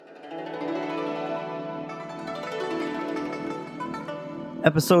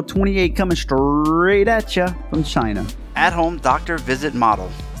Episode 28 coming straight at you from China. At-home doctor visit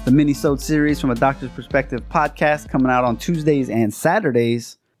model. It's the mini-sode series from a doctor's perspective podcast coming out on Tuesdays and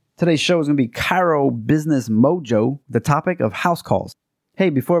Saturdays. Today's show is going to be Chiro Business Mojo, the topic of house calls.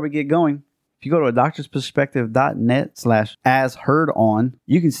 Hey, before we get going, if you go to adoctorsperspective.net/as-heard-on,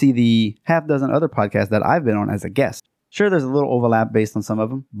 you can see the half dozen other podcasts that I've been on as a guest. Sure, there's a little overlap based on some of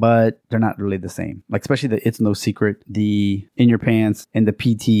them, but they're not really the same. Like especially the It's No Secret, the In Your Pants, and the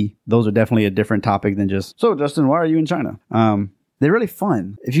PT. Those are definitely a different topic than just, so Justin, why are you in China? They're really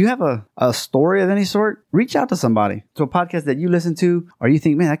fun. If you have a story of any sort, reach out to somebody, to a podcast that you listen to, or you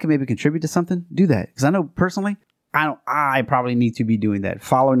think, man, that could maybe contribute to something. Do that. Because I know personally, I probably need to be doing that.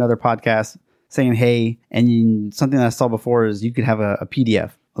 Following other podcasts, saying hey, and something that I saw before is you could have a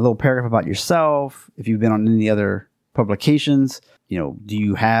PDF, a little paragraph about yourself. If you've been on any other publications, do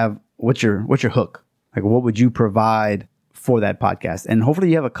you have, what's your hook? Like, what would you provide for that podcast? And hopefully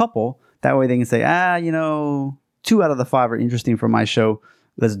you have a couple. That way they can say, 2 out of the 5 are interesting for my show.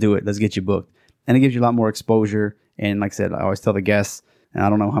 Let's do it. Let's get you booked. And it gives you a lot more exposure. And like I said, I always tell the guests, and I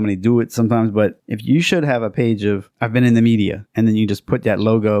don't know how many do it sometimes, but if you should have a page of, I've been in the media, and then you just put that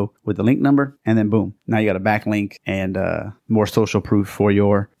logo with the link number, and then boom, now you got a backlink and more social proof for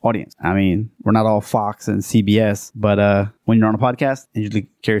your audience. I mean, we're not all Fox and CBS, but when you're on a podcast, it usually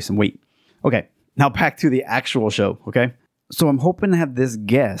carries some weight. Okay, now back to the actual show, okay? So I'm hoping to have this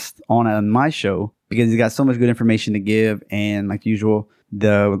guest on my show because he's got so much good information to give, and like usual,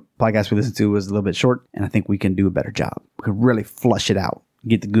 the podcast we listened to was a little bit short, and I think we can do a better job. We could really flush it out,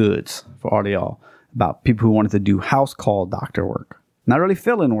 get the goods for all of y'all about people who wanted to do house call doctor work. Not really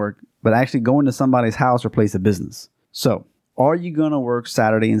fill-in work, but actually going to somebody's house or place of business. So, are you going to work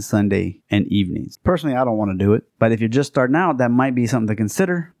Saturday and Sunday and evenings? Personally, I don't want to do it, but if you're just starting out, that might be something to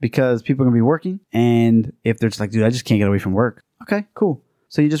consider because people are going to be working, and if they're just like, dude, I just can't get away from work. Okay, cool.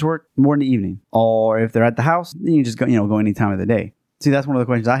 So you just work more in the evening. Or if they're at the house, then you just go any time of the day. See, that's one of the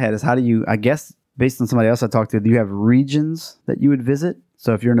questions I had is how do you, I guess, based on somebody else I talked to, do you have regions that you would visit?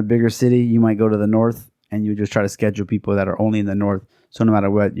 So if you're in a bigger city, you might go to the north and you just try to schedule people that are only in the north. So no matter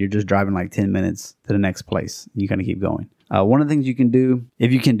what, you're just driving like 10 minutes to the next place. You kind of keep going. One of the things you can do,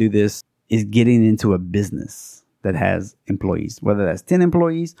 if you can do this, is getting into a business that has employees, whether that's 10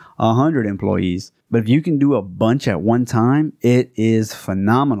 employees, 100 employees. But if you can do a bunch at one time, it is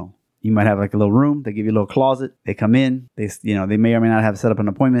phenomenal. You might have like a little room. They give you a little closet. They come in. They may or may not have set up an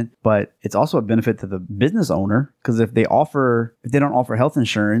appointment, but it's also a benefit to the business owner because if they don't offer health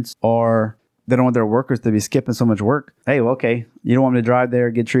insurance or they don't want their workers to be skipping so much work. Hey, well, okay. You don't want me to drive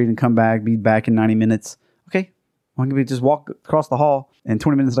there, get treated and come back, be back in 90 minutes. Okay. Why don't we just walk across the hall and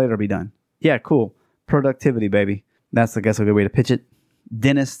 20 minutes later it'll be done. Yeah, cool. Productivity, baby. That's, I guess, a good way to pitch it.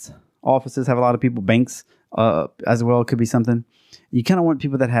 Dentists, offices have a lot of people. Banks as well could be something. You kind of want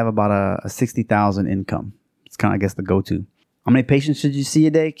people that have about a 60,000 income. It's kind of, I guess, the go-to. How many patients should you see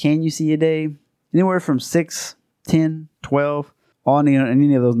a day? Can you see a day? Anywhere from 6, 10, 12. On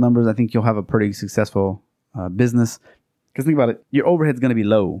any of those numbers, I think you'll have a pretty successful business. Because think about it, your overhead's going to be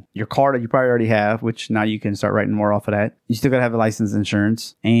low. Your car that you probably already have, which now you can start writing more off of that. You still got to have a license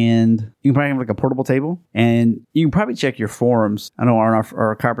insurance. And you can probably have like a portable table. And you can probably check your forums. I know on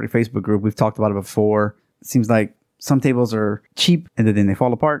our chiropractic Facebook group, we've talked about it before. It seems like some tables are cheap and then they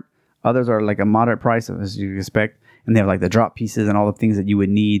fall apart. Others are like a moderate price, as you expect. And they have like the drop pieces and all the things that you would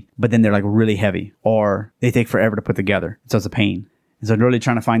need. But then they're like really heavy or they take forever to put together. So it's a pain. And so I'm really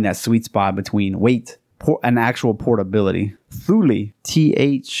trying to find that sweet spot between weight and actual portability. Thule,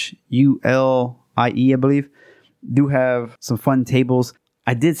 Thulie, I believe, do have some fun tables.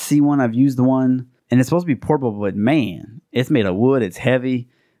 I did see one. I've used one. And it's supposed to be portable, but man, it's made of wood. It's heavy.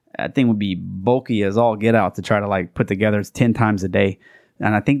 That thing would be bulky as all get out to try to like put together. It's 10 times a day.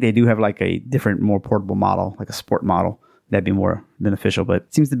 And I think they do have like a different, more portable model, like a sport model. That'd be more beneficial, but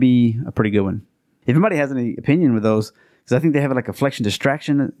it seems to be a pretty good one. If anybody has any opinion with those, because I think they have like a flexion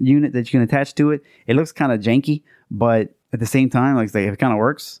distraction unit that you can attach to it. It looks kind of janky, but at the same time, like if it kind of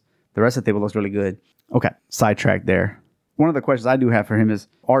works, the rest of the table looks really good. Okay, sidetrack there. One of the questions I do have for him is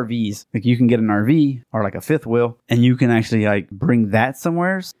RVs. Like you can get an RV or like a fifth wheel and you can actually like bring that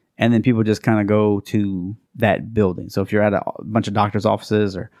somewhere. And then people just kind of go to that building. So if you're at a bunch of doctor's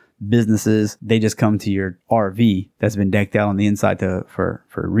offices or businesses, they just come to your RV that's been decked out on the inside for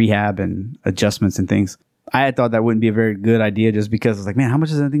rehab and adjustments and things. I had thought that wouldn't be a very good idea just because it's like, man, how much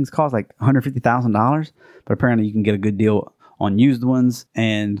does that thing cost? Like $150,000? But apparently you can get a good deal on used ones.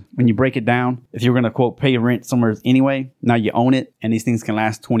 And when you break it down, if you're going to, quote, pay rent somewhere anyway, now you own it and these things can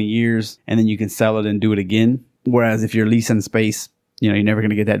last 20 years and then you can sell it and do it again. Whereas if you're leasing space, you know, you're never going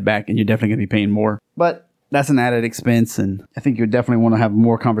to get that back and you're definitely going to be paying more. But that's an added expense. And I think you would definitely want to have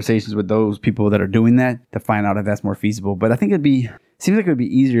more conversations with those people that are doing that to find out if that's more feasible. But I think seems like it would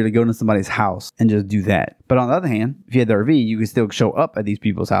be easier to go into somebody's house and just do that. But on the other hand, if you had the RV, you could still show up at these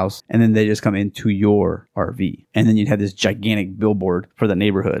people's house and then they just come into your RV. And then you'd have this gigantic billboard for the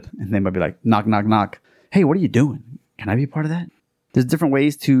neighborhood. And they might be like, knock, knock, knock. Hey, what are you doing? Can I be a part of that? There's different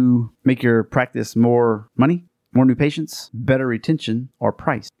ways to make your practice more money, more new patients, better retention, or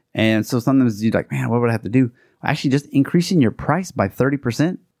price. And so sometimes you're like, man, what would I have to do? Actually, just increasing your price by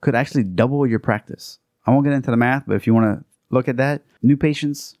 30% could actually double your practice. I won't get into the math, but if you want to look at that, new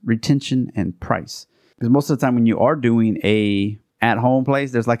patients, retention, and price. Because most of the time when you are doing a at-home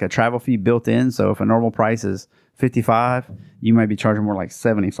place, there's like a travel fee built in. So if a normal price is $55, you might be charging more like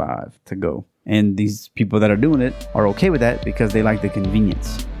 $75 to go. And these people that are doing it are okay with that because they like the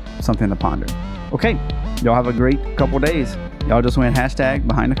convenience. Something to ponder. Okay, y'all have a great couple days. Y'all just went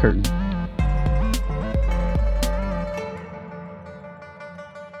 #behind the curtain.